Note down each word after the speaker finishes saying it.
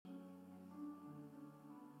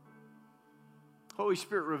Holy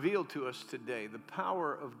Spirit, reveal to us today the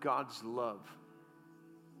power of God's love.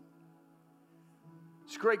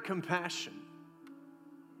 It's great compassion.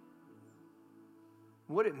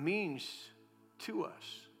 What it means to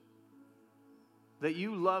us that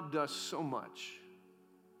you loved us so much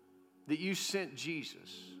that you sent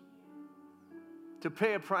Jesus to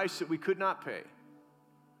pay a price that we could not pay.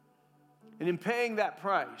 And in paying that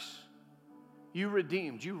price, you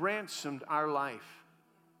redeemed, you ransomed our life.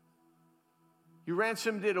 You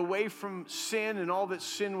ransomed it away from sin and all that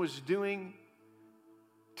sin was doing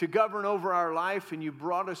to govern over our life, and you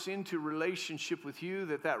brought us into relationship with you,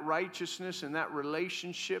 that righteousness and that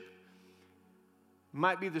relationship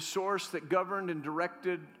might be the source that governed and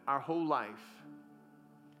directed our whole life.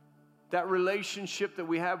 That relationship that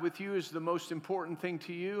we have with you is the most important thing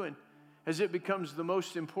to you, and as it becomes the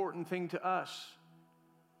most important thing to us,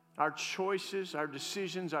 our choices, our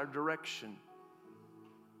decisions, our direction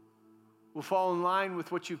will fall in line with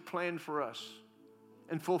what you've planned for us.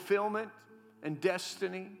 And fulfillment and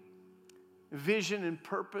destiny, vision and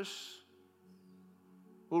purpose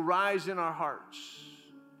will rise in our hearts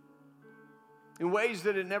in ways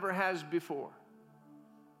that it never has before.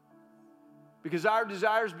 Because our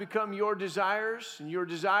desires become your desires, and your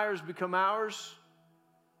desires become ours.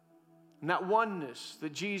 And that oneness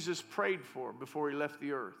that Jesus prayed for before he left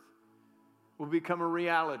the earth will become a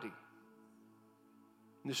reality.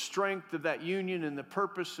 And the strength of that union and the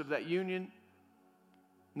purpose of that union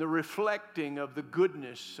and the reflecting of the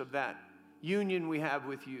goodness of that union we have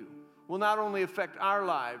with you will not only affect our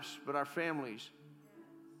lives, but our families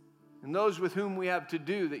and those with whom we have to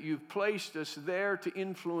do, that you've placed us there to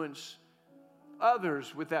influence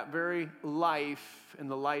others with that very life and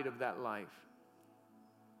the light of that life.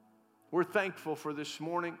 We're thankful for this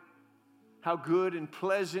morning, how good and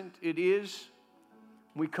pleasant it is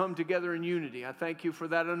we come together in unity. I thank you for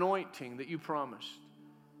that anointing that you promised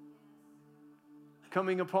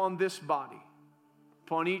coming upon this body,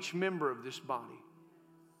 upon each member of this body.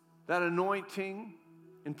 That anointing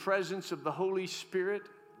and presence of the Holy Spirit,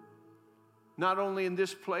 not only in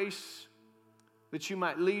this place, that you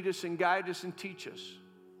might lead us and guide us and teach us,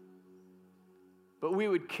 but we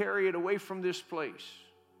would carry it away from this place,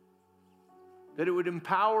 that it would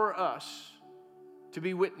empower us to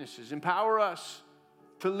be witnesses, empower us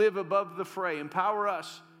to live above the fray, empower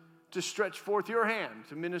us to stretch forth your hand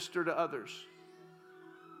to minister to others,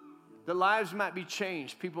 that lives might be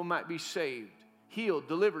changed, people might be saved, healed,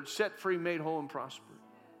 delivered, set free, made whole, and prospered.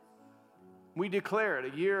 We declare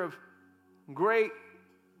it a year of great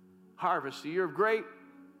harvest, a year of great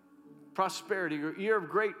prosperity, a year of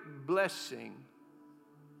great blessing.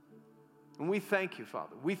 And we thank you,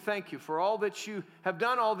 Father. We thank you for all that you have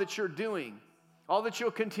done, all that you're doing, all that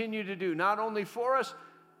you'll continue to do, not only for us,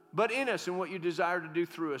 but in us and what you desire to do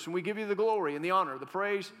through us. And we give you the glory and the honor, the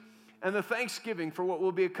praise, and the thanksgiving for what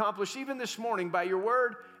will be accomplished even this morning by your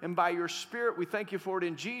word and by your spirit. We thank you for it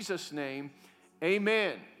in Jesus' name.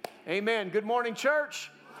 Amen. Amen. Good morning,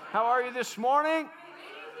 church. How are you this morning?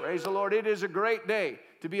 Praise the Lord. It is a great day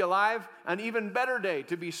to be alive, an even better day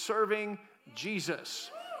to be serving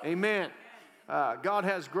Jesus. Amen. God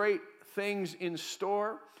has great things in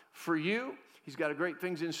store for you. He's got great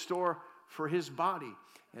things in store for his body.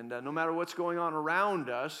 And no matter what's going on around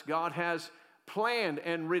us, God has planned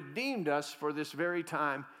and redeemed us for this very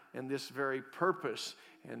time and this very purpose.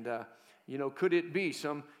 And, could it be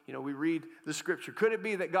we read the scripture, could it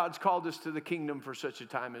be that God's called us to the kingdom for such a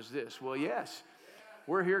time as this? Well, yes.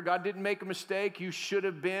 We're here. God didn't make a mistake. You should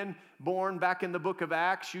have been born back in the book of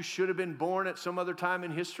Acts. You should have been born at some other time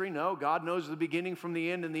in history. No, God knows the beginning from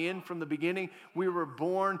the end and the end from the beginning. We were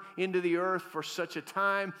born into the earth for such a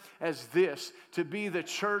time as this, to be the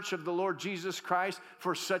church of the Lord Jesus Christ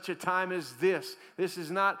for such a time as this. This is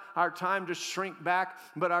not our time to shrink back,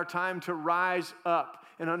 but our time to rise up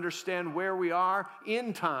and understand where we are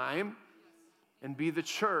in time and be the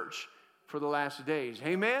church for the last days.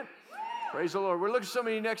 Amen? Praise the Lord. We're looking at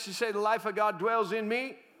somebody next to say, the life of God dwells in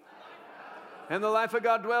me, and the life of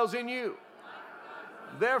God dwells in you.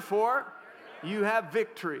 Therefore, you have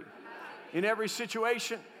victory in every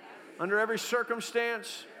situation, under every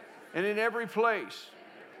circumstance, and in every place.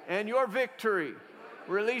 And your victory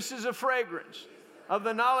releases a fragrance of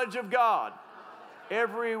the knowledge of God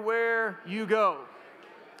everywhere you go.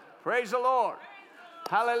 Praise the Lord.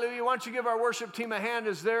 Hallelujah. Why don't you give our worship team a hand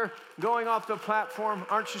as they're going off the platform?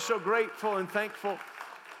 Aren't you so grateful and thankful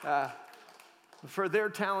for their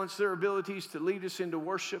talents, their abilities to lead us into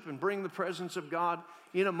worship and bring the presence of God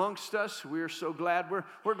in amongst us. We are so glad.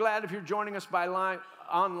 We're glad if you're joining us by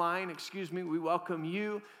online. We welcome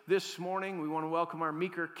you this morning. We want to welcome our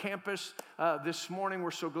Meeker campus this morning.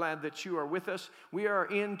 We're so glad that you are with us. We are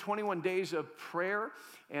in 21 days of prayer,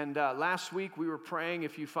 and last week we were praying.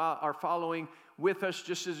 If you are following with us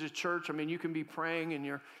just as a church, I mean, you can be praying in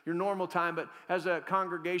your normal time, but as a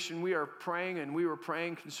congregation, we are praying, and we were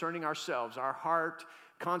praying concerning ourselves, our heart,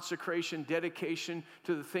 consecration, dedication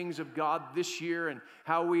to the things of God this year and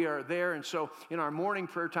how we are there. And so in our morning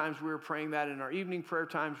prayer times, we were praying that. In our evening prayer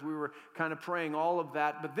times, we were kind of praying all of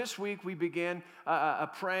that. But this week, we began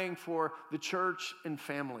praying for the church and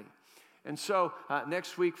family. And so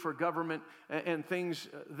next week for government and things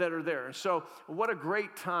that are there. And so what a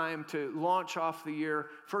great time to launch off the year,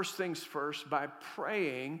 first things first, by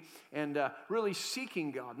praying and really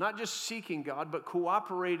seeking God. Not just seeking God, but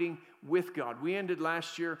cooperating with God. We ended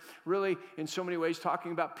last year really in so many ways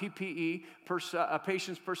talking about PPE,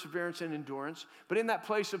 patience, perseverance, and endurance. But in that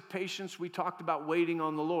place of patience, we talked about waiting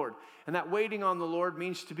on the Lord. And that waiting on the Lord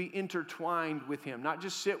means to be intertwined with Him. Not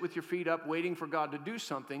just sit with your feet up waiting for God to do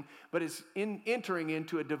something, but it's entering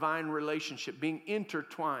into a divine relationship, being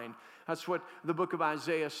intertwined. That's what the book of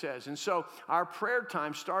Isaiah says. And so our prayer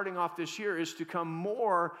time starting off this year is to come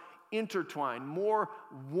more intertwined, more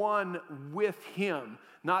one with Him.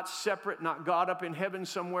 Not separate, not God up in heaven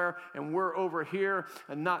somewhere and we're over here,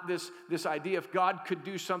 and not this idea if God could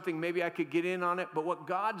do something, maybe I could get in on it. But what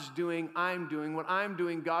God's doing, I'm doing. What I'm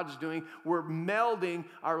doing, God's doing. We're melding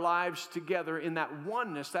our lives together in that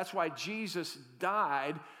oneness. That's why Jesus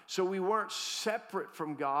died, so we weren't separate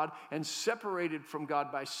from God and separated from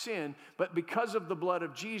God by sin. But because of the blood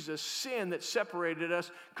of Jesus, sin that separated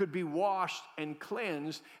us could be washed and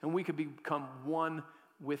cleansed, and we could become one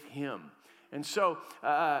with Him. And so,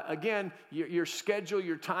 again, your schedule,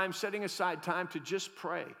 your time, setting aside time to just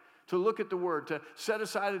pray, to look at the Word, to set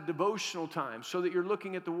aside a devotional time so that you're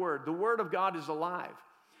looking at the Word. The Word of God is alive.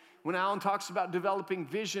 When Alan talks about developing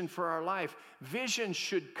vision for our life, vision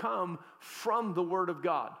should come from the Word of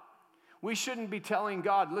God. We shouldn't be telling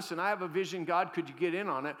God, listen, I have a vision, God, could you get in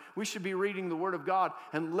on it? We should be reading the Word of God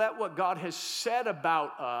and let what God has said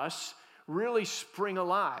about us really spring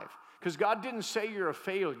alive. Because God didn't say you're a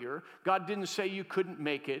failure. God didn't say you couldn't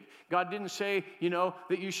make it. God didn't say,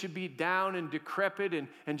 that you should be down and decrepit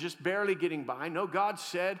and just barely getting by. No, God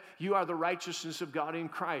said you are the righteousness of God in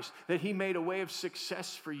Christ, that He made a way of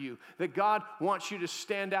success for you, that God wants you to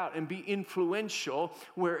stand out and be influential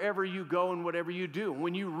wherever you go and whatever you do.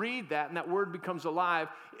 When you read that and that word becomes alive,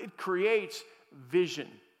 it creates vision.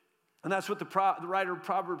 And that's what the writer of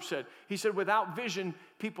Proverbs said. He said, without vision,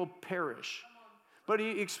 people perish. But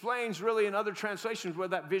he explains really in other translations where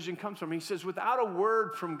that vision comes from. He says, without a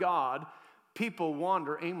word from God, people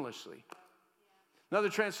wander aimlessly. Another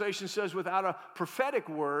translation says, without a prophetic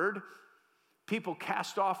word, people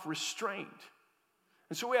cast off restraint.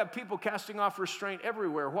 And so we have people casting off restraint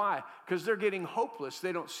everywhere. Why? Because they're getting hopeless.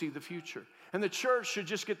 They don't see the future. And the church should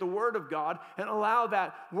just get the Word of God and allow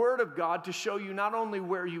that Word of God to show you not only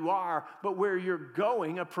where you are, but where you're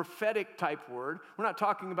going, a prophetic type word. We're not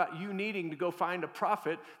talking about you needing to go find a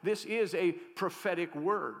prophet. This is a prophetic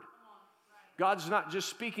word. God's not just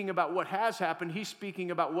speaking about what has happened. He's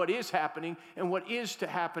speaking about what is happening and what is to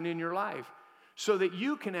happen in your life so that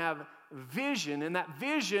you can have vision, and that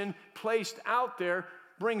vision placed out there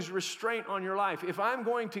brings restraint on your life. If I'm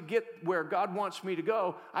going to get where God wants me to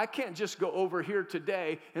go, I can't just go over here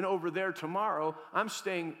today and over there tomorrow. I'm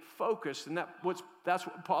staying focused, and that's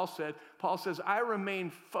what Paul said. Paul says, I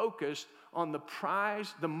remain focused on the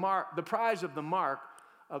prize of the mark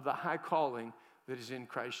of the high calling that is in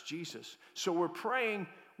Christ Jesus. So we're praying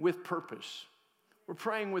with purpose. We're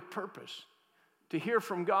praying with purpose to hear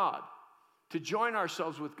from God, to join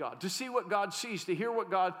ourselves with God, to see what God sees, to hear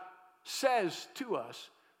what God says to us,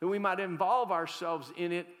 that we might involve ourselves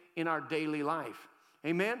in it in our daily life.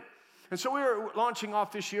 Amen? And so we are launching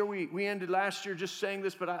off this year. We ended last year just saying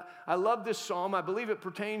this, but I love this psalm. I believe it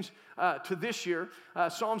pertains to this year.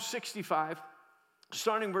 Psalm 65,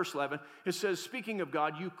 starting verse 11, it says, speaking of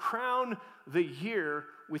God, you crown the year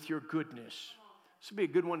with your goodness. This would be a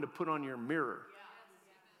good one to put on your mirror.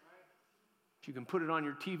 You can put it on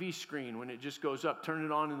your TV screen when it just goes up. Turn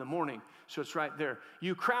it on in the morning so it's right there.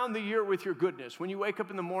 You crown the year with your goodness. When you wake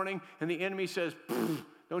up in the morning and the enemy says,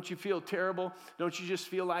 don't you feel terrible? Don't you just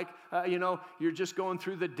feel like, you're just going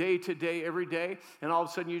through the day to day every day? And all of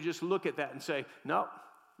a sudden you just look at that and say, nope,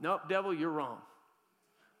 devil, you're wrong.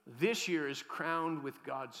 This year is crowned with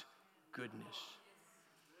God's goodness.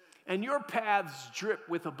 And your paths drip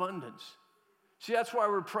with abundance. See, that's why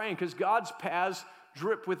we're praying, because God's paths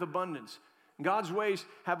drip with abundance. God's ways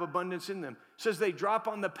have abundance in them. It says they drop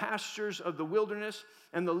on the pastures of the wilderness,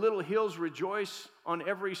 and the little hills rejoice on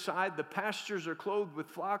every side. The pastures are clothed with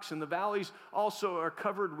flocks, and the valleys also are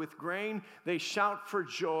covered with grain. They shout for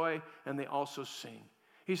joy, and they also sing.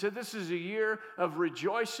 He said this is a year of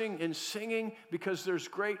rejoicing and singing because there's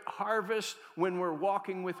great harvest when we're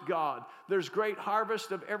walking with God. There's great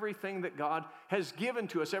harvest of everything that God has given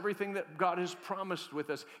to us, everything that God has promised with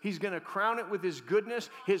us. He's going to crown it with His goodness.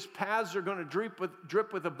 His paths are going to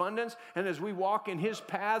drip with abundance. And as we walk in His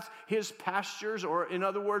paths, His pastures, or in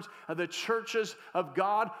other words, the churches of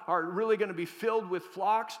God are really going to be filled with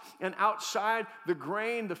flocks. And outside, the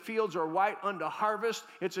grain, the fields are white unto harvest.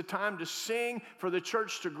 It's a time to sing, for the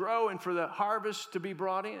church to grow, and for the harvest to be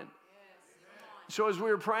brought in. So as we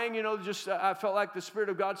were praying, I felt like the Spirit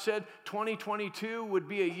of God said 2022 would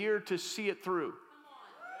be a year to see it through.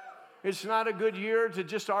 It's not a good year to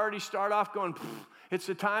just already start off going, it's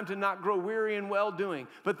a time to not grow weary in well-doing.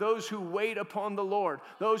 But those who wait upon the Lord,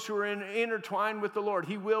 those who are intertwined with the Lord,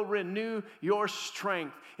 He will renew your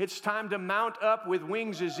strength. It's time to mount up with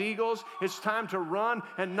wings as eagles. It's time to run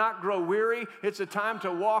and not grow weary. It's a time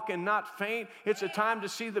to walk and not faint. It's a time to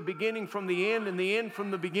see the beginning from the end and the end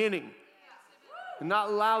from the beginning. And not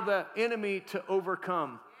allow the enemy to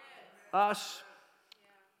overcome us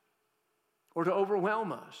or to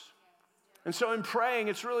overwhelm us. And so in praying,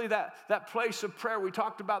 it's really that place of prayer. We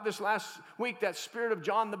talked about this last week, that spirit of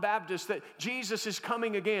John the Baptist, that Jesus is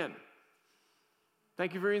coming again.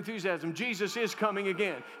 Thank you for your enthusiasm. Jesus is coming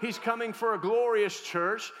again. He's coming for a glorious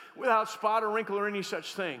church without spot or wrinkle or any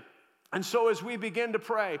such thing. And so as we begin to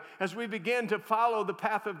pray, as we begin to follow the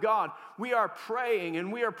path of God, we are praying,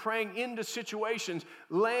 and we are praying into situations,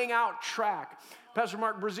 laying out track. Pastor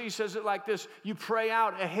Mark Brzee says it like this: you pray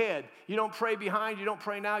out ahead. You don't pray behind, you don't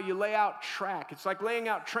pray now, you lay out track. It's like laying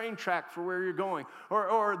out train track for where you're going.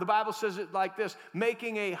 Or the Bible says it like this: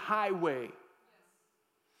 making a highway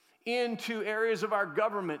into areas of our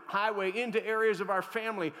government, highway into areas of our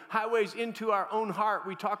family, highways into our own heart.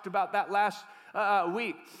 We talked about that last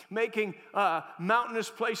week. Making mountainous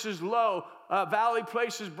places low, valley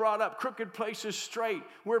places brought up, crooked places straight.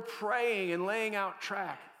 We're praying and laying out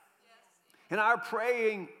track. And our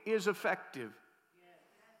praying is effective.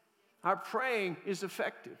 Our praying is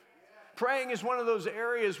effective. Praying is one of those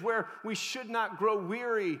areas where we should not grow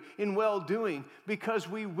weary in well-doing, because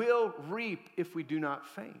we will reap if we do not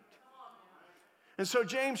faint. And so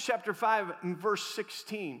James chapter 5 and verse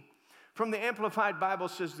 16 from the Amplified Bible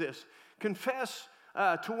says this: confess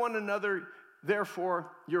to one another,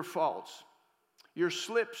 therefore, your faults, your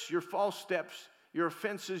slips, your false steps, your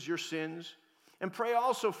offenses, your sins, and pray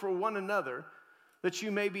also for one another that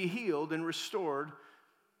you may be healed and restored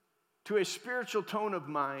to a spiritual tone of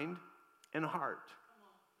mind and heart.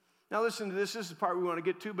 Now listen to this. This is the part we want to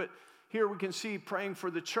get to, but here we can see praying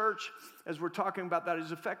for the church as we're talking about that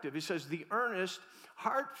is effective. He says the earnest,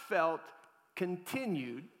 heartfelt,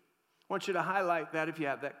 continued, I want you to highlight that if you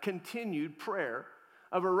have that, continued prayer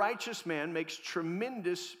of a righteous man makes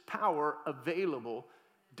tremendous power available,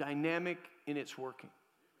 dynamic in its working.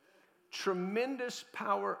 Tremendous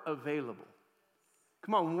power available.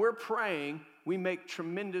 Come on, when we're praying, we make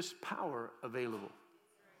tremendous power available.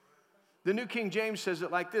 The New King James says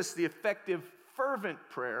it like this: the effective, fervent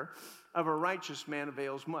prayer of a righteous man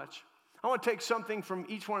avails much. I want to take something from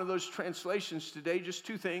each one of those translations today, just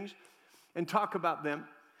two things, and talk about them.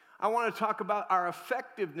 I want to talk about our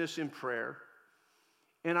effectiveness in prayer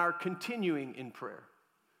and our continuing in prayer.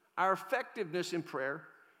 Our effectiveness in prayer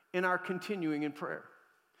and our continuing in prayer.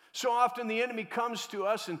 So often the enemy comes to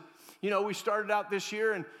us, and we started out this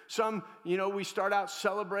year, and we start out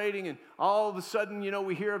celebrating, and all of a sudden,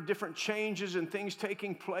 we hear of different changes and things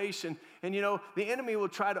taking place, and the enemy will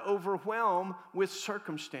try to overwhelm with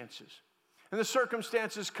circumstances. And the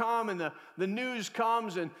circumstances come, and the news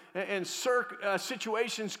comes, and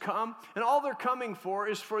situations come, and all they're coming for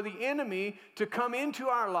is for the enemy to come into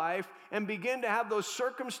our life and begin to have those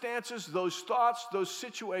circumstances, those thoughts, those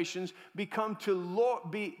situations become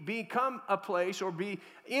a place, or be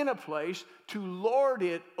in a place to lord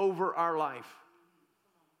it over our life.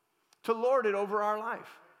 To lord it over our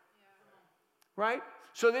life. Right?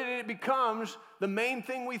 So that it becomes the main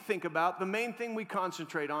thing we think about, the main thing we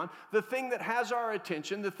concentrate on, the thing that has our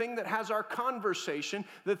attention, the thing that has our conversation,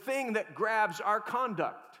 the thing that grabs our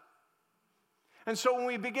conduct. And so when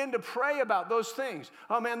we begin to pray about those things,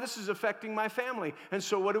 oh man, this is affecting my family. And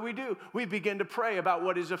so what do? We begin to pray about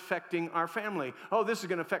what is affecting our family. Oh, this is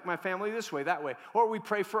going to affect my family this way, that way. Or we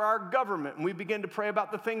pray for our government, and we begin to pray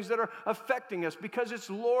about the things that are affecting us because it's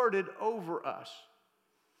lorded over us.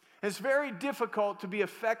 It's very difficult to be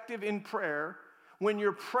effective in prayer when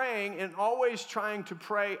you're praying and always trying to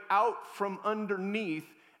pray out from underneath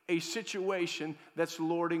a situation that's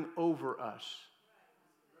lording over us.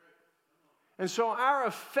 And so our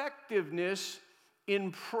effectiveness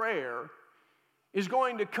in prayer is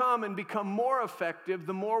going to come and become more effective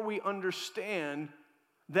the more we understand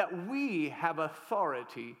that we have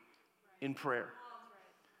authority in prayer.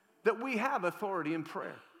 That we have authority in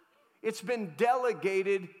prayer. It's been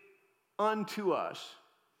delegated unto us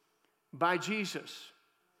by Jesus.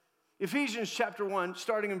 Ephesians chapter 1,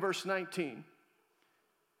 starting in verse 19.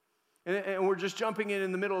 And we're just jumping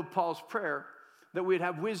in the middle of Paul's prayer, that we'd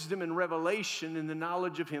have wisdom and revelation in the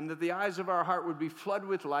knowledge of him, that the eyes of our heart would be flooded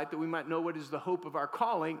with light, that we might know what is the hope of our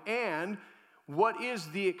calling, and what is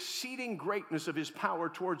the exceeding greatness of his power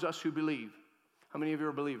towards us who believe. How many of you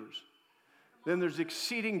are believers? Then there's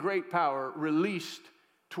exceeding great power released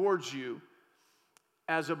towards you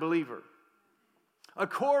as a believer.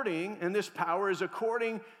 According, and this power is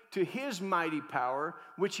according to his mighty power,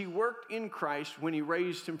 which he worked in Christ when he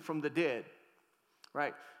raised him from the dead.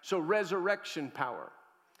 Right? So resurrection power.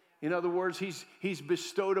 In other words, he's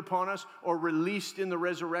bestowed upon us or released in the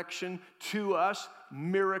resurrection to us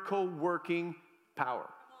miracle working power.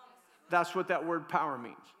 That's what that word power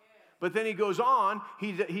means. But then he goes on,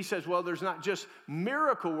 he says, well, there's not just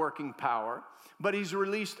miracle working power, but he's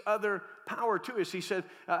released other power to us. He said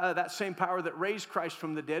that same power that raised Christ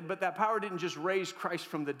from the dead, but that power didn't just raise Christ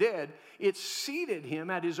from the dead, it seated him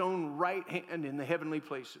at his own right hand in the heavenly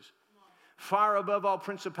places. Far above all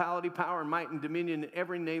principality, power, might, and dominion, and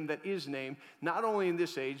every name that is named, not only in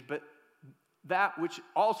this age, but that which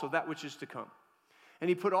is to come. And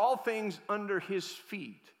he put all things under his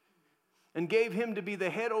feet, and gave him to be the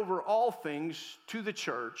head over all things to the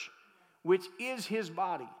church, which is his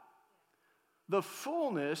body, the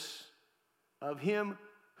fullness of him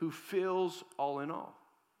who fills all in all.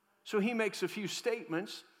 So he makes a few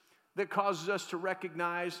statements that causes us to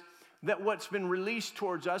recognize that what's been released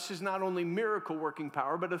towards us is not only miracle working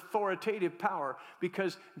power, but authoritative power,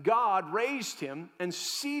 because God raised him and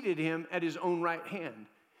seated him at his own right hand.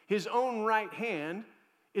 His own right hand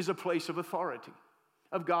is a place of authority,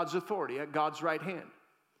 of God's authority, at God's right hand.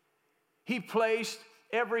 He placed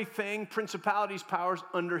everything, principalities, powers,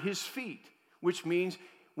 under his feet, which means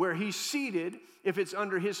where he's seated, if it's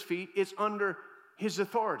under his feet, it's under his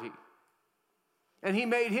authority. And he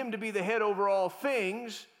made him to be the head over all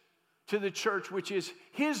things to the church, which is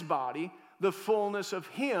his body, the fullness of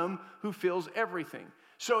him who fills everything.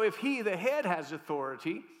 So if he, the head, has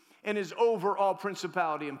authority and is over all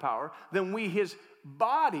principality and power, then we, his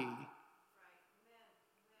body,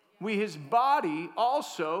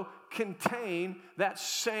 also contain that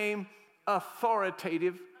same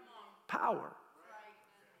authoritative power.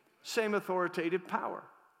 Same authoritative power.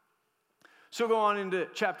 So go on into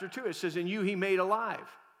chapter 2. It says, "In you he made alive."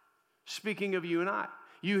 Speaking of you and I.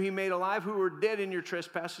 "You he made alive who were dead in your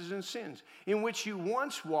trespasses and sins, in which you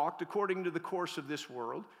once walked according to the course of this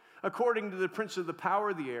world, according to the prince of the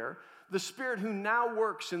power of the air, the spirit who now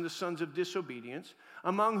works in the sons of disobedience,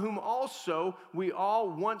 among whom also we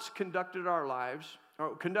all once conducted ourselves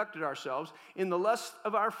in the lust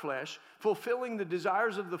of our flesh, fulfilling the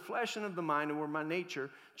desires of the flesh and of the mind, and were by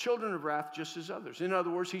nature children of wrath just as others." In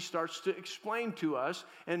other words, he starts to explain to us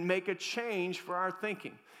and make a change for our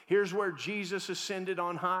thinking. Here's where Jesus ascended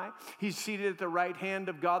on high. He's seated at the right hand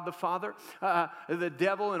of God the Father. The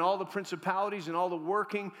devil and all the principalities and all the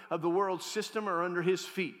working of the world system are under his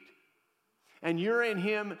feet. And you're in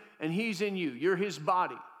him and he's in you. You're his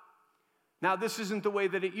body. Now, this isn't the way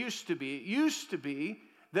that it used to be. It used to be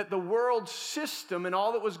that the world system and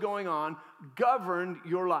all that was going on governed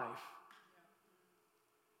your life.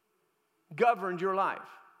 Governed your life.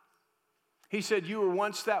 He said you were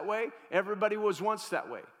once that way. Everybody was once that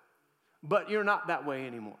way. But you're not that way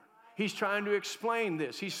anymore. He's trying to explain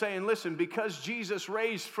this. He's saying, listen, because Jesus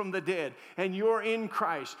raised from the dead and you're in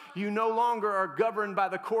Christ, you no longer are governed by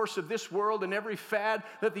the course of this world and every fad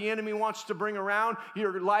that the enemy wants to bring around.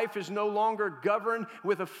 Your life is no longer governed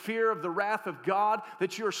with a fear of the wrath of God,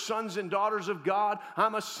 that you're sons and daughters of God.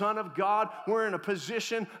 I'm a son of God. We're in a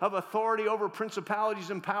position of authority over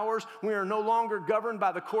principalities and powers. We are no longer governed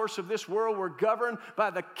by the course of this world. We're governed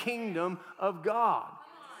by the kingdom of God.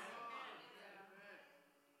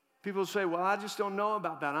 People say, well, I just don't know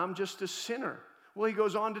about that. I'm just a sinner. Well, he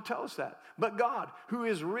goes on to tell us that. But God, who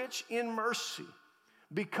is rich in mercy,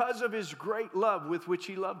 because of his great love with which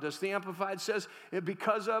he loved us. The Amplified says,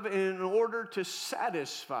 because of and in order to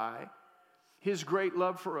satisfy his great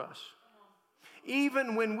love for us.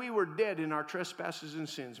 Even when we were dead in our trespasses and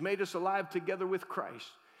sins, made us alive together with Christ.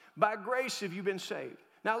 By grace have you been saved.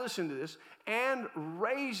 Now listen to this. And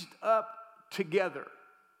raised up together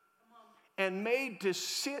and made to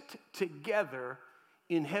sit together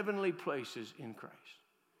in heavenly places in Christ.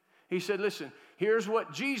 He said, listen, here's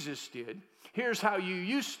what Jesus did. Here's how you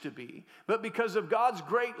used to be. But because of God's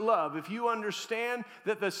great love, if you understand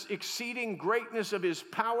that the exceeding greatness of his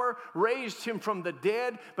power raised him from the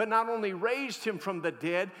dead, but not only raised him from the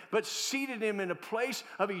dead, but seated him in a place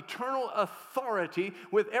of eternal authority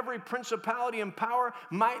with every principality and power,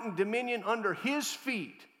 might and dominion under his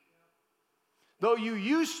feet. Though you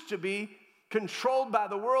used to be controlled by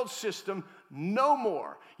the world system, no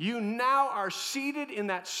more. You now are seated in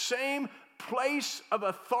that same place of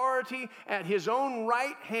authority at his own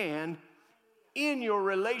right hand in your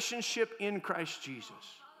relationship in Christ Jesus.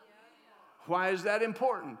 Why is that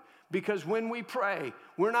important? Because when we pray,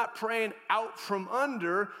 we're not praying out from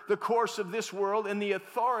under the course of this world and the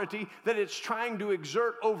authority that it's trying to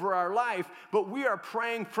exert over our life, but we are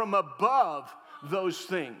praying from above those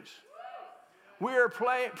things. We are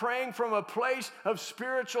praying from a place of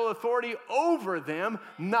spiritual authority over them,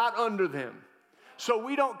 not under them. So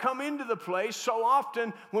we don't come into the place so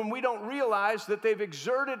often when we don't realize that they've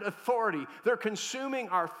exerted authority. They're consuming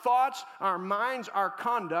our thoughts, our minds, our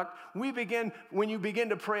conduct. When you begin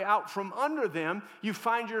to pray out from under them, you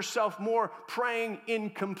find yourself more praying in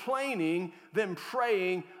complaining than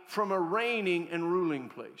praying from a reigning and ruling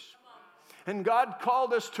place. And God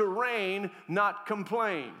called us to reign, not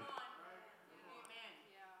complain.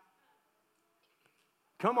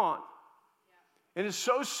 Come on. And it's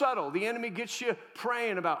so subtle. The enemy gets you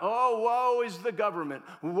praying about, oh, woe is the government.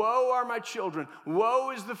 Woe are my children.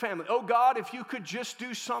 Woe is the family. Oh, God, if you could just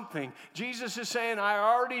do something. Jesus is saying, I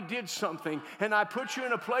already did something, and I put you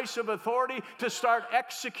in a place of authority to start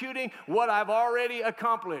executing what I've already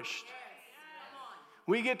accomplished.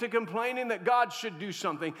 We get to complaining that God should do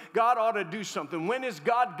something. God ought to do something. When is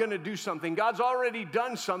God going to do something? God's already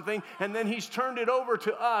done something, and then he's turned it over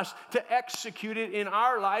to us to execute it in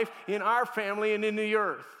our life, in our family, and in the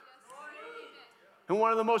earth. And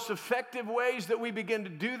one of the most effective ways that we begin to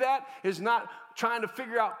do that is not trying to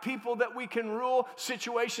figure out people that we can rule,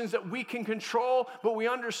 situations that we can control, but we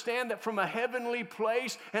understand that from a heavenly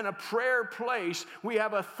place and a prayer place, we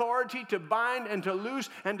have authority to bind and to loose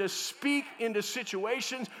and to speak into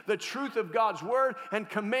situations the truth of God's word and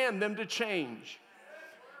command them to change.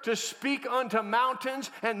 To speak unto mountains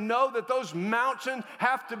and know that those mountains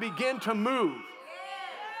have to begin to move.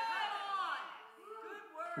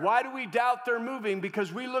 Why do we doubt they're moving?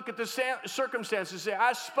 Because we look at the circumstances and say,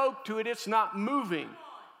 I spoke to it, it's not moving.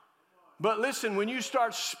 But listen, when you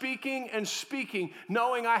start speaking and speaking,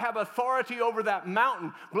 knowing I have authority over that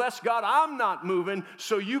mountain, bless God, I'm not moving,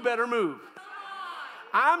 so you better move.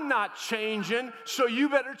 I'm not changing, so you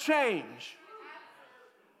better change.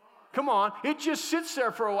 Come on, it just sits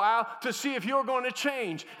there for a while to see if you're going to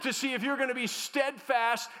change, to see if you're going to be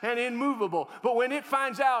steadfast and immovable. But when it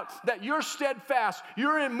finds out that you're steadfast,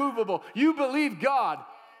 you're immovable, you believe God,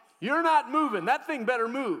 you're not moving, that thing better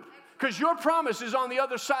move. Because your promise is on the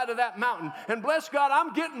other side of that mountain. And bless God,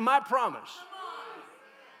 I'm getting my promise.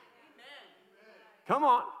 Come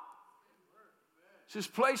on. It's this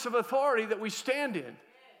place of authority that we stand in.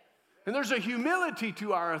 And there's a humility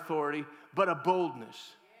to our authority, but a boldness.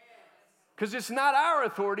 Because it's not our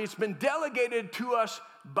authority, it's been delegated to us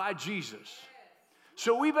by Jesus.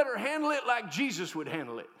 So we better handle it like Jesus would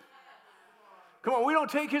handle it. Come on, we don't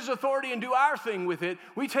take his authority and do our thing with it.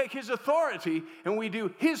 We take his authority and we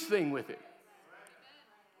do his thing with it.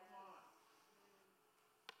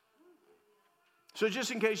 So just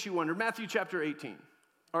in case you wonder, Matthew chapter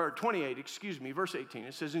 28, verse 18,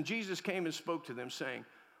 it says, and Jesus came and spoke to them, saying,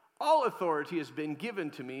 all authority has been given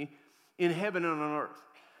to me in heaven and on earth.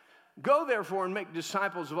 Go, therefore, and make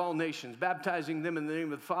disciples of all nations, baptizing them in the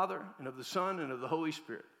name of the Father, and of the Son, and of the Holy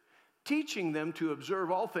Spirit, teaching them to observe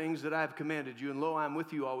all things that I have commanded you, and lo, I am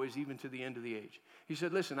with you always, even to the end of the age. He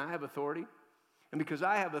said, listen, I have authority, and because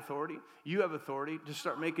I have authority, you have authority to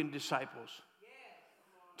start making disciples,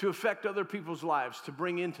 to affect other people's lives, to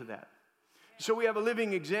bring into that. So we have a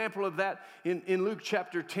living example of that in Luke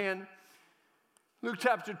chapter 10. Luke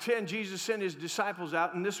chapter 10, Jesus sent his disciples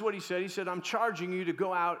out, and this is what he said. He said, I'm charging you to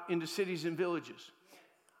go out into cities and villages.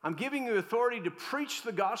 I'm giving you authority to preach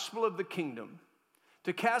the gospel of the kingdom,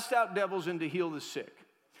 to cast out devils and to heal the sick.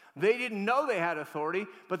 They didn't know they had authority,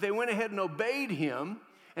 but they went ahead and obeyed him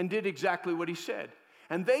and did exactly what he said.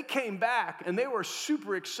 And they came back, and they were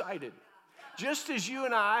super excited. Just as you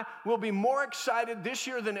and I will be more excited this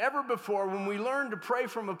year than ever before when we learn to pray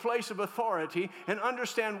from a place of authority and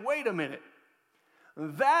understand, wait a minute,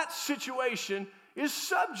 that situation is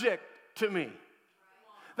subject to me.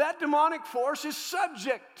 That demonic force is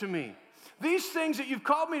subject to me. These things that you've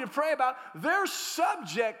called me to pray about, they're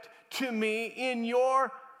subject to me in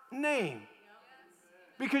your name.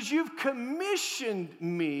 Because you've commissioned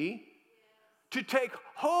me to take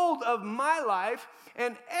hold of my life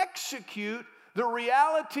and execute the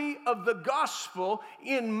reality of the gospel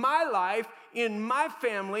in my life, in my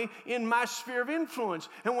family, in my sphere of influence.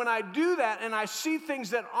 And when I do that and I see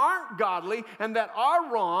things that aren't godly and that are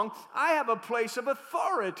wrong, I have a place of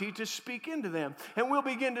authority to speak into them. And we'll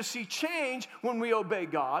begin to see change when we obey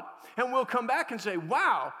God. And we'll come back and say,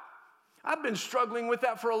 wow, I've been struggling with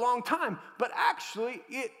that for a long time. But actually,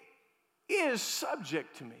 it is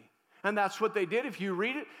subject to me. And that's what they did. If you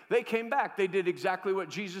read it, they came back. They did exactly what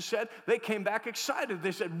Jesus said. They came back excited.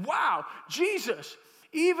 They said, wow, Jesus,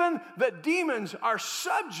 even the demons are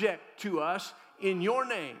subject to us in your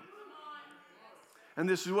name. And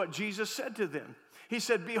this is what Jesus said to them. He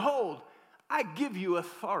said, behold, I give you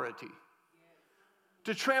authority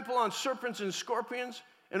to trample on serpents and scorpions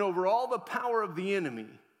and over all the power of the enemy,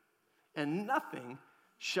 and nothing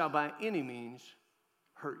shall by any means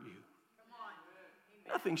hurt you.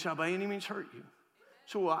 Nothing shall by any means hurt you.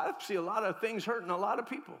 So I see a lot of things hurting a lot of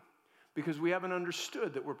people because we haven't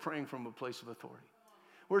understood that we're praying from a place of authority.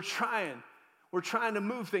 We're trying to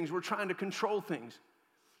move things. We're trying to control things.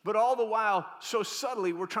 But all the while, so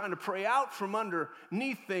subtly, we're trying to pray out from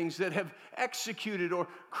underneath things that have executed or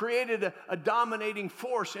created a dominating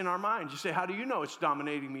force in our minds. You say, how do you know it's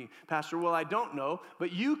dominating me, Pastor? Well, I don't know,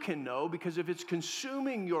 but you can know, because if it's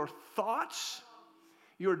consuming your thoughts,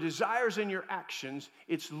 your desires, and your actions,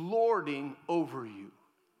 it's lording over you.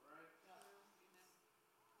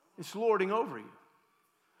 It's lording over you.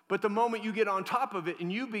 But the moment you get on top of it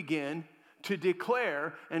and you begin to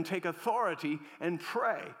declare and take authority and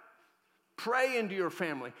pray into your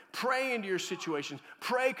family, pray into your situations,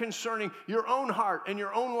 pray concerning your own heart and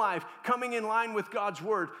your own life, coming in line with God's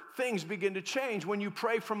word, things begin to change when you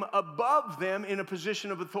pray from above them in a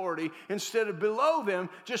position of authority instead of below them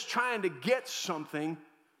just trying to get something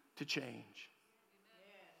to change.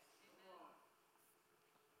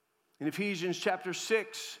 In Ephesians chapter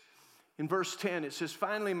 6, in verse 10, it says,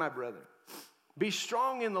 finally, my brethren, be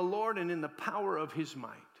strong in the Lord and in the power of his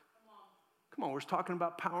might. Come on, we're talking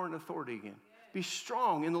about power and authority again. Be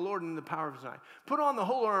strong in the Lord and in the power of his might. Put on the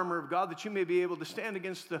whole armor of God that you may be able to stand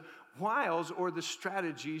against the wiles or the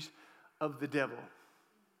strategies of the devil.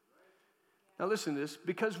 Now listen to this.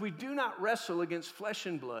 Because we do not wrestle against flesh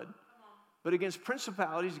and blood, but against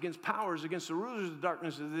principalities, against powers, against the rulers of the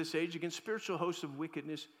darkness of this age, against spiritual hosts of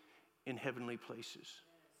wickedness in heavenly places.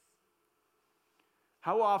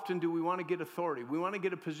 How often do we want to get authority? We want to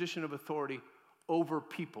get a position of authority over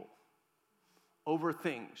people, over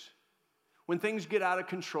things. When things get out of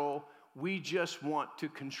control, we just want to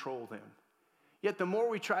control them. Yet the more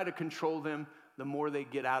we try to control them, the more they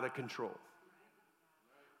get out of control.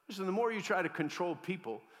 So the more you try to control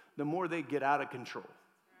people, the more they get out of control.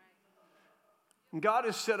 And God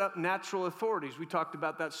has set up natural authorities. We talked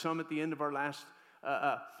about that some at the end of our last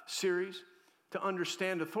series, to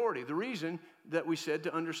understand authority. The reason that we said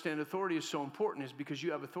to understand authority is so important is because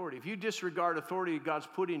you have authority. If you disregard authority that God's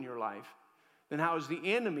put in your life, then how is the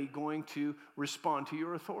enemy going to respond to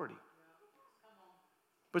your authority?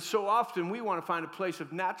 But so often we want to find a place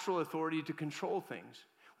of natural authority to control things,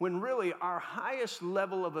 when really our highest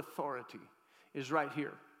level of authority is right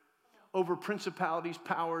here, over principalities,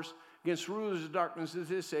 powers, against rulers of darkness of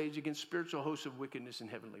this age, against spiritual hosts of wickedness in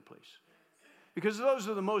heavenly places. Because those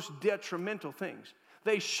are the most detrimental things.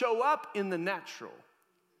 They show up in the natural,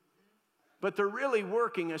 but they're really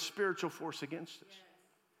working a spiritual force against us.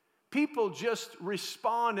 People just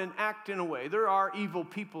respond and act in a way. There are evil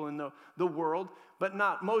people in the world, but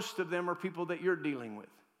not most of them are people that you're dealing with.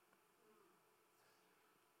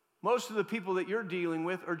 Most of the people that you're dealing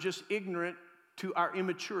with are just ignorant to our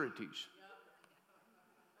immaturities.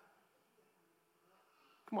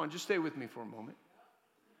 Come on, just stay with me for a moment.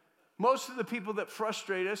 Most of the people that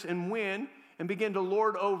frustrate us and win and begin to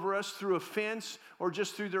lord over us through offense or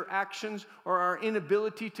just through their actions or our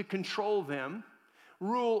inability to control them,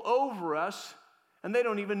 rule over us, and they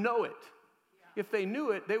don't even know it. If they knew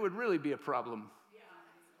it, they would really be a problem.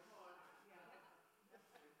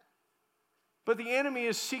 But the enemy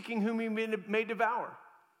is seeking whom he may devour.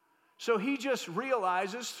 So he just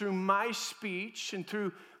realizes through my speech and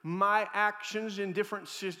through my actions in different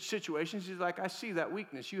situations, he's like, I see that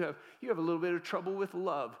weakness. You have a little bit of trouble with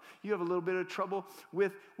love. You have a little bit of trouble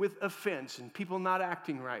with offense and people not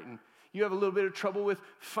acting right. And you have a little bit of trouble with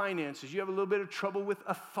finances. You have a little bit of trouble with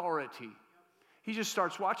authority. He just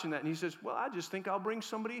starts watching that and he says, well, I just think I'll bring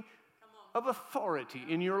somebody of authority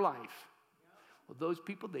in your life. Well, those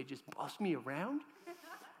people, they just boss me around.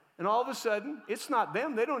 And all of a sudden, it's not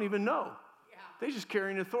them. They don't even know. They just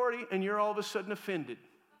carry an authority, and you're all of a sudden offended.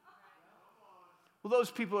 Well,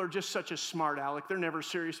 those people are just such a smart aleck. They're never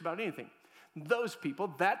serious about anything. Those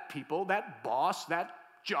people, that boss, that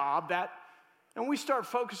job, and we start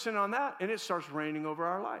focusing on that, and it starts reigning over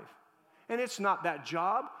our life. And it's not that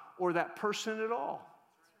job or that person at all.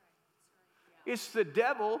 It's the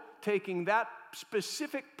devil taking that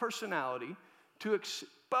specific personality to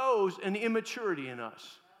expose an immaturity in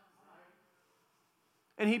us.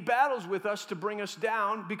 And he battles with us to bring us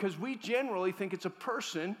down because we generally think it's a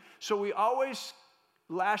person, so we always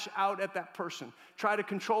lash out at that person, try to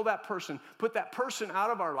control that person, put that person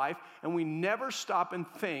out of our life, and we never stop and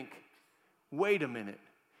think, wait a minute,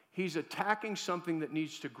 he's attacking something that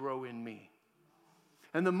needs to grow in me.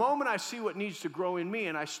 And the moment I see what needs to grow in me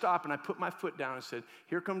and I stop and I put my foot down and said,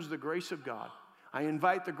 here comes the grace of God. I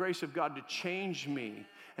invite the grace of God to change me.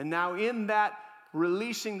 And now in that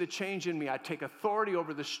releasing the change in me, I take authority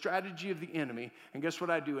over the strategy of the enemy. And guess what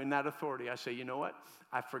I do in that authority? I say, you know what?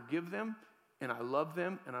 I forgive them and I love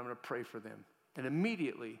them and I'm going to pray for them. And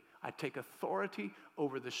immediately I take authority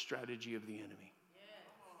over the strategy of the enemy.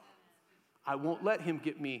 I won't let him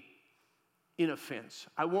get me in offense.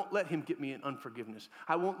 I won't let him get me in unforgiveness.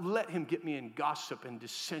 I won't let him get me in gossip and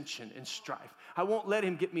dissension and strife. I won't let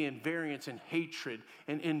him get me in variance and hatred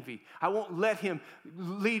and envy. I won't let him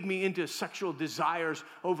lead me into sexual desires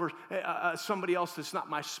over somebody else that's not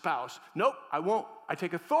my spouse. Nope, I won't. I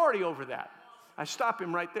take authority over that. I stop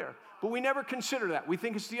him right there. But we never consider that. We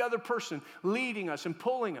think it's the other person leading us and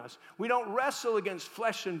pulling us. We don't wrestle against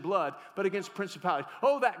flesh and blood, but against principalities.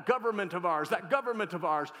 Oh, that government of ours, that government of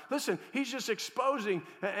ours. Listen, he's just exposing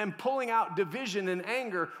and pulling out division and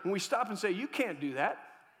anger when we stop and say, you can't do that.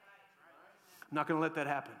 I'm not going to let that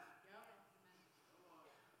happen.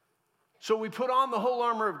 So we put on the whole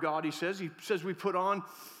armor of God, he says. He says we put on,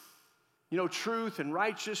 truth and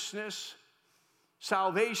righteousness,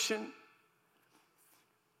 salvation.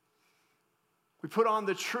 We put on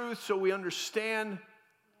the truth so we understand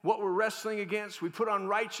what we're wrestling against. We put on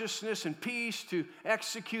righteousness and peace to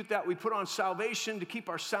execute that. We put on salvation to keep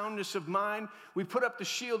our soundness of mind. We put up the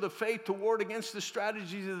shield of faith to ward against the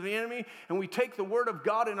strategies of the enemy. And we take the word of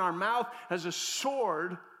God in our mouth as a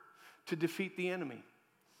sword to defeat the enemy.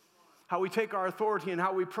 How we take our authority and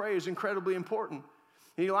how we pray is incredibly important.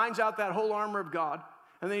 And he lines out that whole armor of God.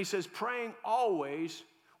 And then he says, praying always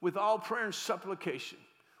with all prayer and supplication,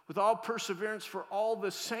 with all perseverance for all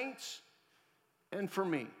the saints and for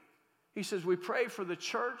me. He says we pray for the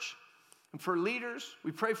church and for leaders.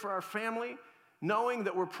 We pray for our family, knowing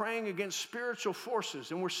that we're praying against spiritual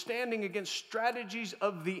forces and we're standing against strategies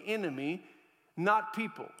of the enemy, not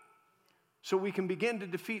people. So we can begin to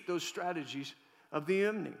defeat those strategies of the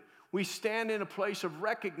enemy. We stand in a place of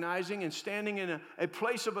recognizing and standing in a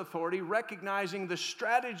place of authority, recognizing the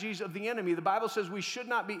strategies of the enemy. The Bible says we should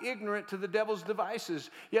not be ignorant to the devil's devices.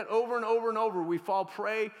 Yet over and over and over, we fall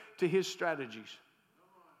prey to his strategies.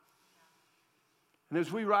 And as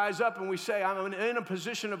we rise up and we say, I'm in a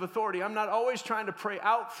position of authority, I'm not always trying to pray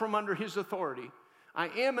out from under his authority. I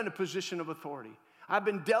am in a position of authority. I've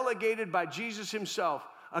been delegated by Jesus himself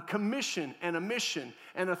a commission and a mission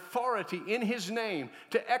and authority in his name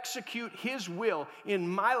to execute his will in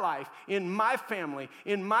my life, in my family,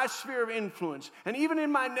 in my sphere of influence, and even in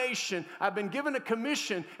my nation. I've been given a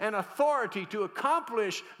commission and authority to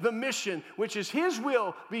accomplish the mission, which is his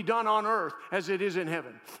will be done on earth as it is in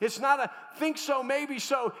heaven. It's not a think so, maybe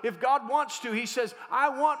so. If God wants to, he says, I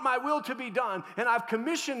want my will to be done, and I've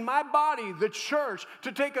commissioned my body, the church,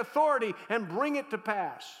 to take authority and bring it to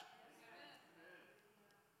pass.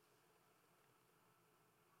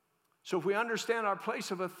 So if we understand our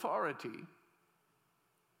place of authority,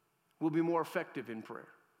 we'll be more effective in prayer.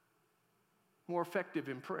 More effective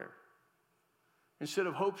in prayer. Instead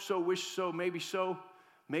of hope so, wish so,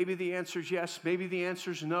 maybe the answer's yes, maybe the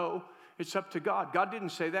answer's no. It's up to God. God didn't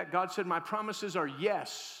say that. God said, my promises are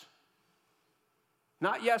yes.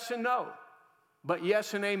 Not yes and no, but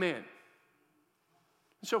yes and amen. And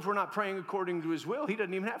so if we're not praying according to his will, he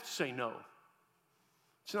doesn't even have to say no.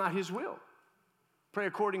 It's not his will. Pray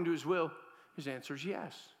according to his will, his answer is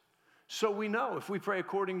yes. So we know if we pray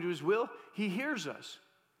according to his will, he hears us.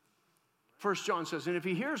 1 John says, and if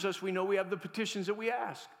he hears us, we know we have the petitions that we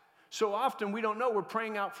ask. So often we don't know we're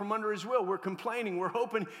praying out from under his will. We're complaining. We're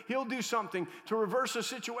hoping he'll do something to reverse a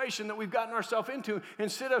situation that we've gotten ourselves into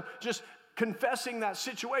instead of just confessing that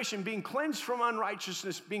situation, being cleansed from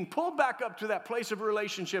unrighteousness, being pulled back up to that place of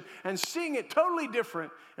relationship and seeing it totally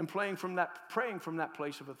different and praying from that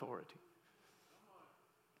place of authority.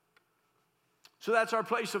 So that's our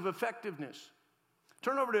place of effectiveness.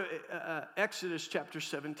 Turn over to Exodus chapter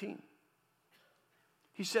 17.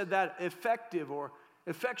 He said that effective or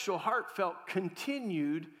effectual, heartfelt,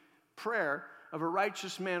 continued prayer of a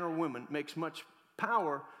righteous man or woman makes much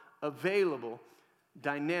power available,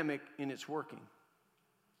 dynamic in its working.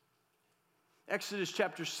 Exodus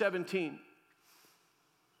chapter 17,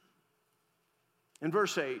 in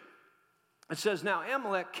verse 8, it says, "Now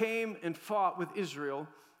Amalek came and fought with Israel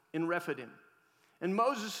in Rephidim. And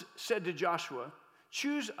Moses said to Joshua,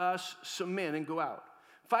 'Choose us some men and go out.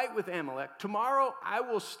 Fight with Amalek. Tomorrow I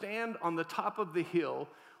will stand on the top of the hill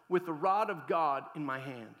with the rod of God in my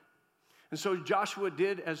hand.' And so Joshua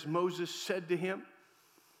did as Moses said to him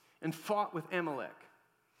and fought with Amalek.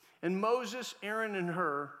 And Moses, Aaron, and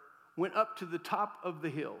Hur went up to the top of the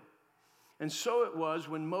hill. And so it was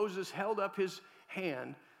when Moses held up his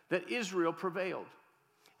hand that Israel prevailed.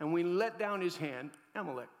 And when he let down his hand,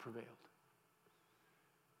 Amalek prevailed."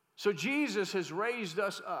 So Jesus has raised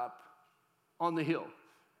us up on the hill.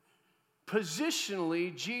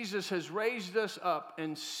 Positionally, Jesus has raised us up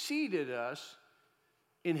and seated us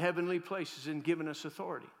in heavenly places and given us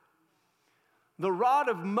authority. The rod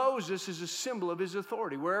of Moses is a symbol of his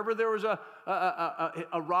authority. Wherever there was a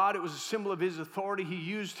rod, it was a symbol of his authority. He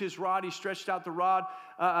used his rod. He stretched out the rod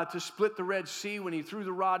to split the Red Sea. When he threw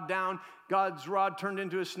the rod down, God's rod turned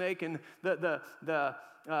into a snake, and the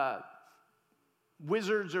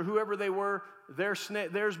wizards or whoever they were,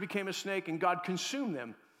 theirs became a snake, and God consumed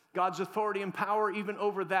them. God's authority and power even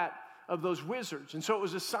over that of those wizards. And so it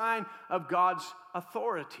was a sign of God's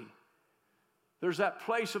authority. There's that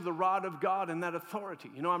place of the rod of God and that authority.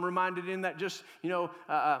 You know, I'm reminded in that just,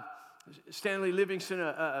 Stanley Livingston,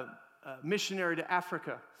 a missionary to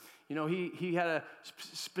Africa. You know, he had a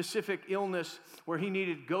specific illness where he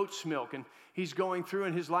needed goat's milk, and he's going through,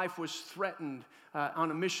 and his life was threatened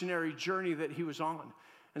on a missionary journey that he was on.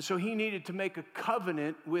 And so he needed to make a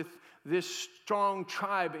covenant with this strong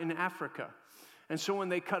tribe in Africa. And so when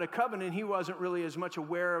they cut a covenant, he wasn't really as much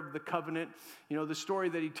aware of the covenant. You know, the story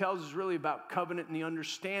that he tells is really about covenant and the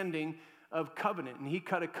understanding of covenant. And he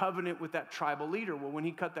cut a covenant with that tribal leader. Well, when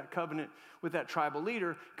he cut that covenant with that tribal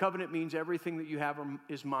leader, covenant means everything that you have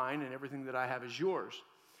is mine and everything that I have is yours.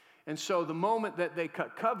 And so the moment that they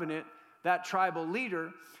cut covenant, that tribal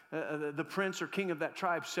leader, the prince or king of that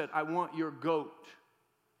tribe said, "I want your goat."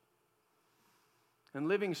 And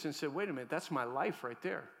Livingston said, "Wait a minute, that's my life right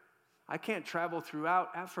there. I can't travel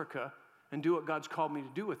throughout Africa and do what God's called me to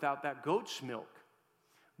do without that goat's milk.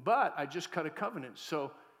 But I just cut a covenant,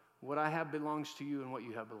 so what I have belongs to you and what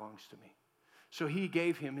you have belongs to me." So he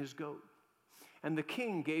gave him his goat. And the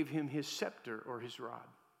king gave him his scepter or his rod.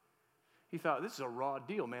 He thought, this is a raw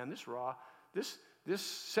deal, man. This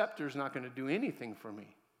scepter is not going to do anything for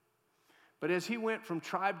me. But as he went from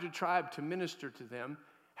tribe to tribe to minister to them,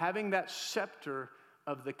 having that scepter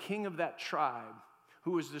of the king of that tribe,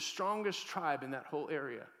 who was the strongest tribe in that whole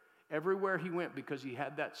area, everywhere he went, because he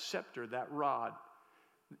had that scepter, that rod,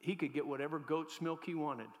 he could get whatever goat's milk he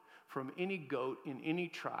wanted from any goat in any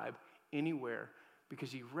tribe, anywhere,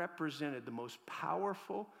 because he represented the most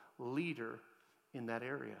powerful leader in that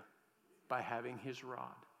area by having his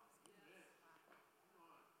rod.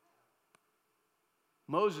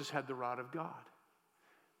 Moses had the rod of God.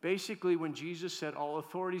 Basically, when Jesus said, "All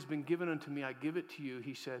authority has been given unto me, I give it to you,"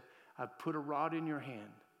 he said, "I've put a rod in your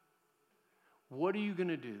hand. What are you going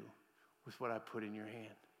to do with what I put in your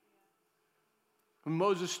hand?" When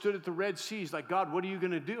Moses stood at the Red Sea, he's like, "God, what are you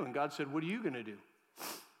going to do?" And God said, "What are you going to do?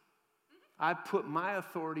 I put my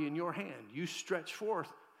authority in your hand. You stretch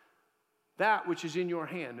forth that which is in your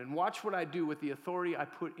hand, and watch what I do with the authority I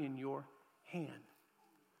put in your hand."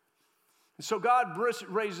 And so God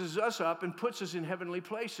raises us up and puts us in heavenly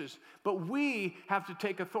places. But we have to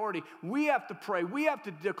take authority. We have to pray. We have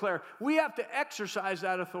to declare. We have to exercise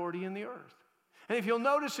that authority in the earth. And if you'll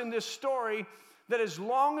notice in this story that as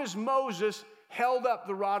long as Moses held up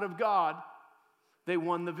the rod of God, they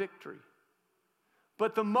won the victory.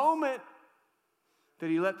 But the moment that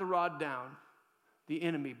he let the rod down, the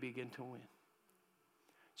enemy began to win. It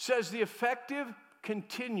says the effective,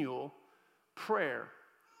 continual prayer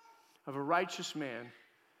of a righteous man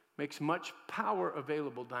makes much power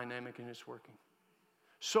available, dynamic in its working.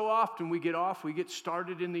 So often we get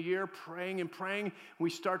started in the year praying and praying. We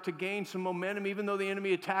start to gain some momentum. Even though the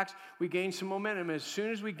enemy attacks, we gain some momentum. As soon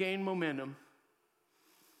as we gain momentum,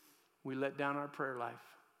 we let down our prayer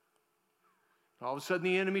life. All of a sudden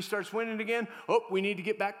the enemy starts winning again. Oh, we need to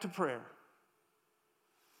get back to prayer.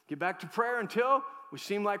 Get back to prayer until we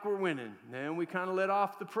seem like we're winning. Then we kind of let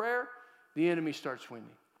off the prayer. The enemy starts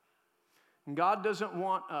winning. And God doesn't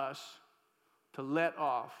want us to let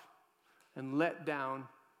off and let down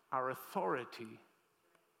our authority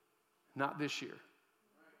Not this year.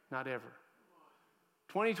 Not ever.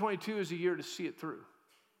 2022 is a year to see it through.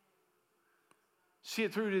 See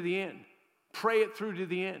it through to the end. Pray it through to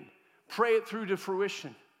the end. Pray it through to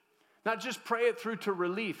fruition. Not just pray it through to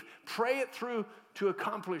relief. Pray it through to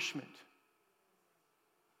accomplishment.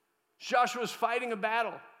 Joshua's fighting a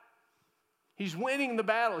battle. He's winning the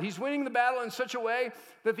battle. He's winning the battle in such a way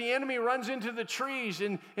that the enemy runs into the trees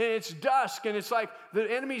and it's dusk and it's like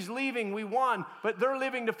the enemy's leaving, we won, but they're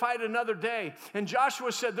leaving to fight another day. And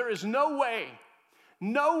Joshua said, there is no way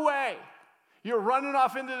you're running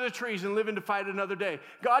off into the trees and living to fight another day.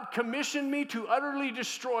 God commissioned me to utterly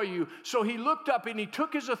destroy you. So he looked up and he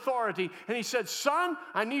took his authority and he said, son,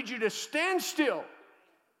 I need you to stand still.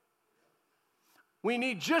 We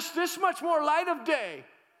need just this much more light of day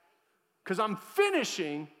because I'm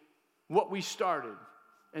finishing what we started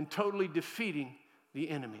and totally defeating the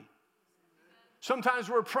enemy. Sometimes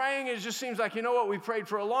we're praying and it just seems like, you know what, we prayed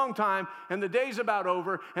for a long time and the day's about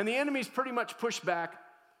over and the enemy's pretty much pushed back,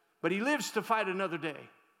 but he lives to fight another day.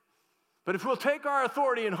 But if we'll take our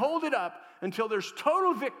authority and hold it up until there's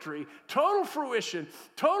total victory, total fruition,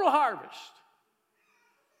 total harvest,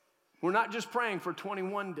 we're not just praying for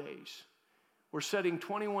 21 days. We're setting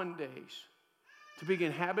 21 days to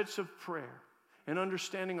begin habits of prayer and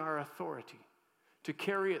understanding our authority to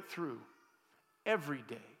carry it through every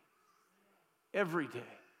day,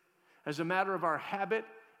 as a matter of our habit,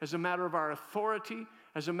 as a matter of our authority,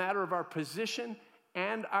 as a matter of our position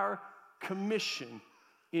and our commission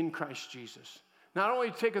in Christ Jesus. Not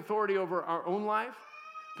only to take authority over our own life,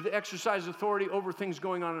 but to exercise authority over things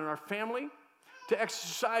going on in our family, to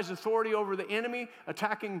exercise authority over the enemy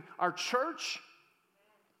attacking our church,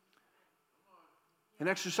 and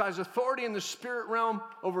exercise authority in the spirit realm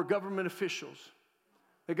over government officials.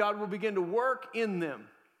 That God will begin to work in them.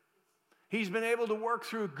 He's been able to work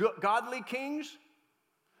through godly kings,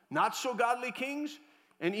 not so godly kings,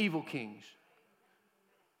 and evil kings.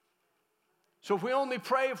 So if we only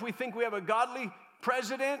pray if we think we have a godly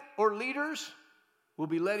president or leaders, we'll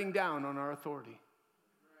be letting down on our authority.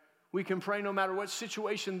 We can pray no matter what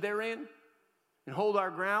situation they're in and hold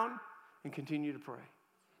our ground and continue to pray.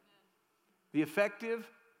 The effective,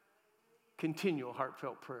 continual,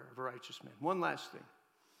 heartfelt prayer of a righteous man. One last thing.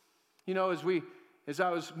 You know, as I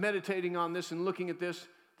was meditating on this and looking at this,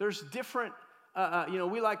 there's different,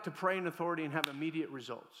 we like to pray in authority and have immediate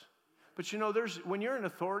results. But you know, when you're in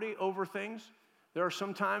authority over things, there are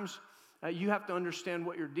sometimes you have to understand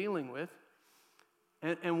what you're dealing with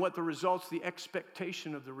and what the results, the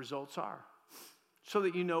expectation of the results are, so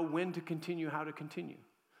that you know when to continue, how to continue.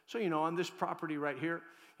 So, you know, on this property right here,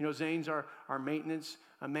 you know, Zane's our maintenance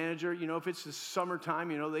manager. You know, if it's the summertime,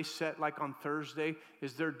 you know, they set like on Thursday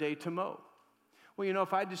is their day to mow. Well, you know,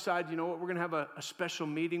 if I decide, you know what, we're going to have a special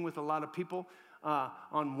meeting with a lot of people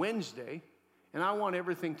on Wednesday, and I want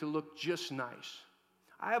everything to look just nice.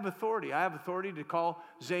 I have authority. I have authority to call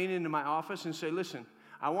Zane into my office and say, listen,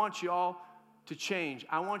 I want you all to change.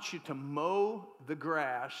 I want you to mow the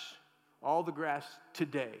grass, all the grass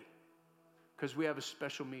today, because we have a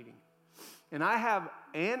special meeting. And I have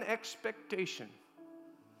an expectation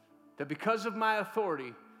that because of my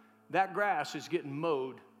authority, that grass is getting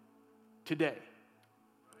mowed today.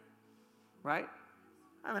 Right?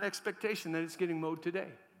 I have an expectation that it's getting mowed today.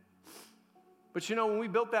 But you know, when we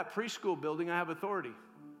built that preschool building, I have authority.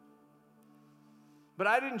 But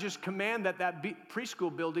I didn't just command that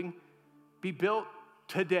preschool building be built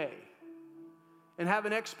today and have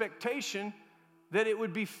an expectation that it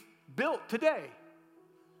would be built today.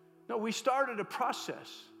 No, we started a process.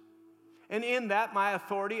 And in that, my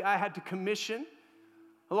authority, I had to commission,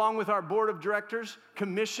 along with our board of directors,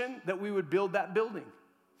 commission that we would build that building.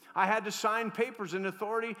 I had to sign papers and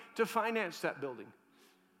authority to finance that building.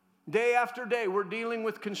 Day after day, we're dealing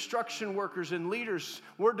with construction workers and leaders.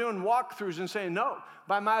 We're doing walkthroughs and saying, no,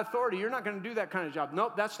 by my authority, you're not going to do that kind of job.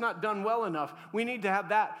 Nope, that's not done well enough. We need to have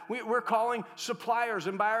that. We're calling suppliers,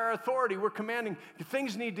 and by our authority, we're commanding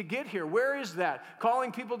things need to get here. Where is that?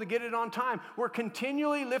 Calling people to get it on time. We're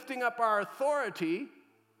continually lifting up our authority,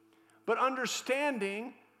 but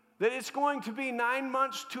understanding that it's going to be 9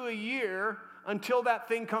 months to a year until that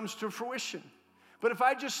thing comes to fruition. But if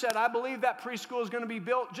I just said, I believe that preschool is going to be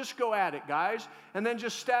built, just go at it, guys, and then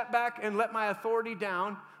just step back and let my authority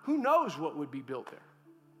down, who knows what would be built there?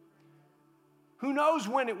 Who knows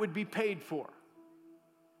when it would be paid for?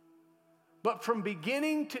 But from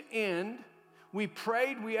beginning to end, we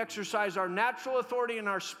prayed, we exercised our natural authority and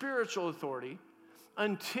our spiritual authority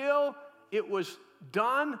until it was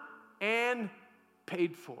done and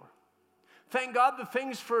paid for. Thank God the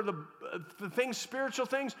things for the things, spiritual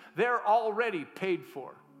things, they're already paid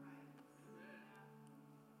for.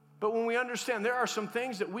 But when we understand there are some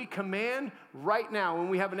things that we command right now, when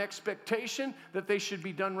we have an expectation that they should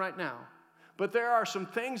be done right now. But there are some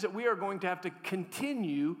things that we are going to have to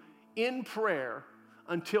continue in prayer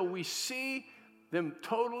until we see them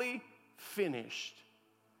totally finished.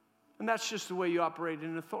 And that's just the way you operate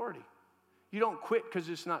in authority. You don't quit because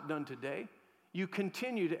it's not done today. You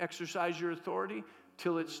continue to exercise your authority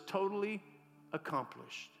till it's totally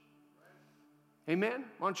accomplished. Amen?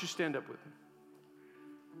 Why don't you stand up with me?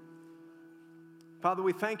 Father,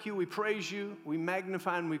 we thank you, we praise you, we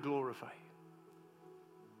magnify and we glorify you.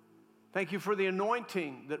 Thank you for the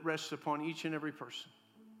anointing that rests upon each and every person.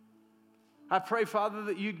 I pray, Father,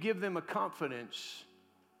 that you'd give them a confidence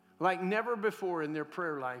like never before in their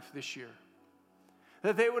prayer life this year.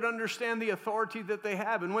 That they would understand the authority that they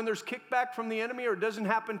have. And when there's kickback from the enemy or it doesn't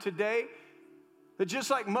happen today, that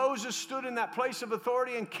just like Moses stood in that place of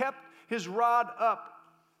authority and kept his rod up,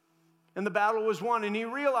 and the battle was won, and he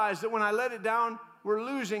realized that when I let it down, we're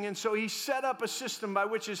losing, and so he set up a system by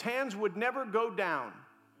which his hands would never go down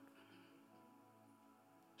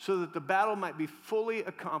so that the battle might be fully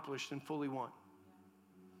accomplished and fully won.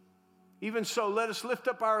 Even so, let us lift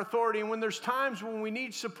up our authority, and when there's times when we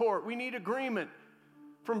need support, we need agreement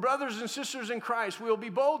from brothers and sisters in Christ, we'll be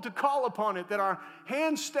bold to call upon it, that our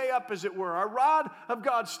hands stay up, as it were. Our rod of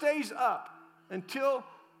God stays up until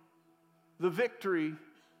the victory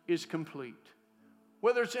is complete.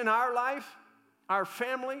 Whether it's in our life, our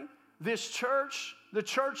family, this church, the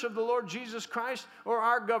church of the Lord Jesus Christ, or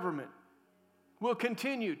our government, we'll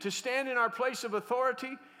continue to stand in our place of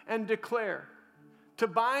authority and declare, to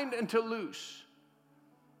bind and to loose,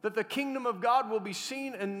 that the kingdom of God will be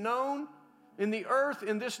seen and known in the earth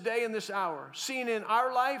in this day and this hour, seen in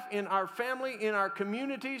our life, in our family, in our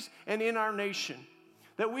communities, and in our nation.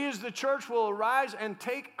 That we as the church will arise and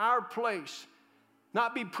take our place,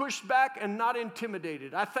 not be pushed back and not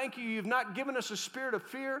intimidated. I thank you, you've not given us a spirit of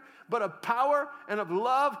fear, but of power and of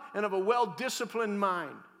love and of a well-disciplined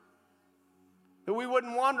mind. That we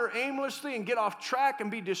wouldn't wander aimlessly and get off track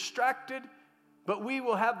and be distracted, but we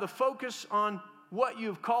will have the focus on what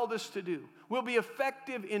you've called us to do. We'll be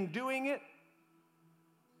effective in doing it,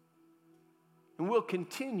 and we'll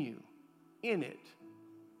continue in it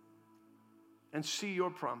and see your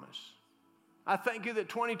promise. I thank you that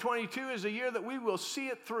 2022 is a year that we will see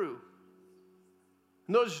it through.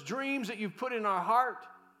 And those dreams that you've put in our heart,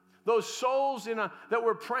 those souls that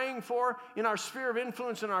we're praying for in our sphere of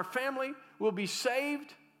influence in our family will be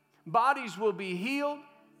saved. Bodies will be healed.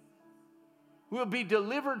 We'll be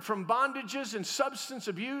delivered from bondages and substance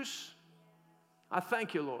abuse. I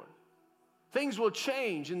thank you, Lord. Things will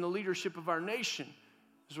change in the leadership of our nation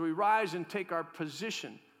as we rise and take our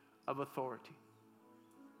position of authority.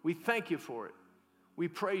 We thank you for it. We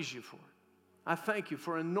praise you for it. I thank you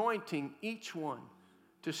for anointing each one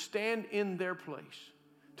to stand in their place,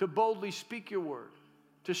 to boldly speak your word,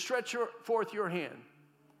 to stretch forth your hand.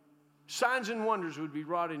 Signs and wonders would be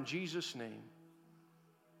wrought in Jesus' name.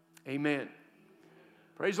 Amen.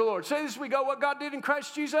 Praise the Lord. Say this, we go, what God did in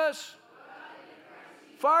Christ Jesus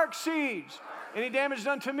far exceeds any damage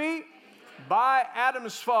done to me by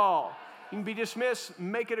Adam's fall. You can be dismissed.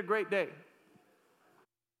 Make it a great day.